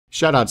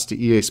Shoutouts to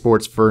EA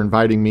Sports for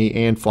inviting me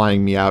and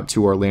flying me out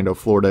to Orlando,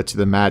 Florida to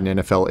the Madden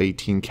NFL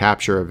 18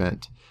 Capture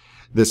event.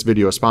 This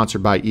video is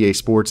sponsored by EA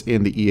Sports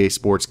and the EA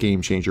Sports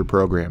Game Changer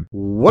program.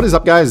 What is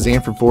up, guys?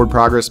 Zan from Forward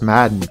Progress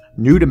Madden.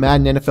 New to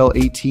Madden NFL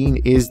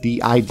 18 is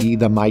the ID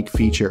the Mic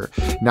feature.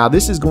 Now,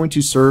 this is going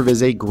to serve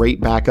as a great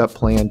backup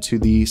plan to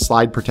the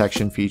slide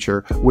protection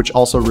feature, which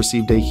also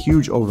received a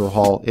huge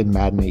overhaul in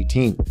Madden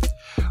 18.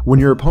 When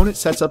your opponent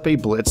sets up a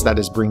blitz that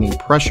is bringing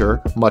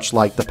pressure, much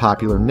like the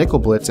popular nickel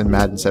blitz in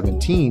Madden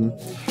 17,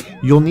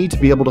 you'll need to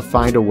be able to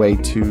find a way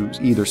to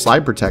either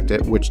slide protect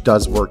it, which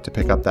does work to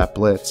pick up that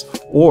blitz,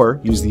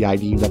 or use the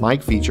ID the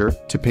Mic feature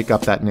to pick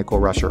up that nickel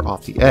rusher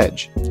off the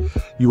edge.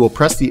 You will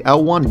press the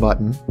L1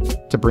 button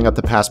to bring up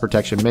the pass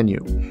protection menu,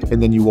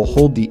 and then you will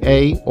hold the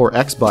A or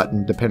X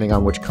button, depending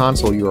on which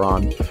console you're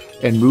on,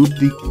 and move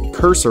the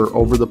cursor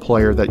over the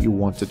player that you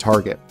want to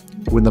target.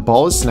 When the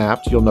ball is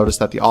snapped, you'll notice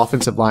that the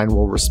offensive line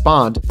will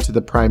respond to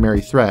the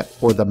primary threat,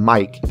 or the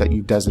mic that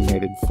you've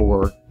designated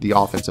for the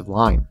offensive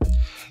line.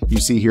 You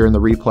see here in the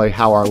replay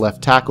how our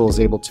left tackle is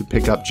able to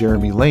pick up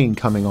Jeremy Lane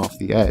coming off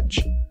the edge.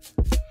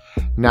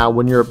 Now,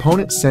 when your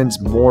opponent sends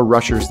more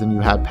rushers than you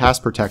have pass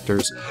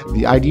protectors,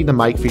 the ID the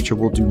Mic feature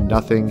will do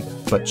nothing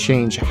but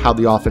change how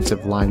the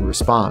offensive line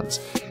responds.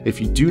 If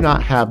you do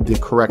not have the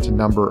correct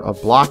number of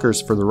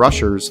blockers for the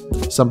rushers,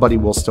 somebody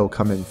will still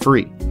come in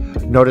free.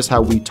 Notice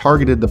how we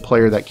targeted the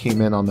player that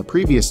came in on the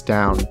previous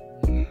down,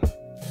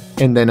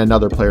 and then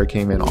another player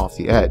came in off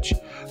the edge.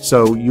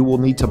 So you will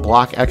need to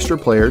block extra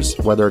players,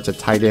 whether it's a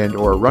tight end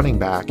or a running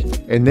back,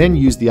 and then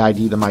use the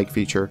ID the Mic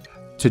feature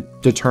to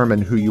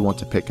determine who you want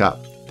to pick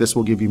up. This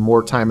will give you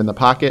more time in the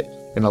pocket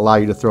and allow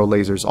you to throw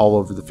lasers all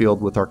over the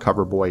field with our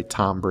cover boy,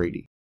 Tom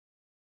Brady.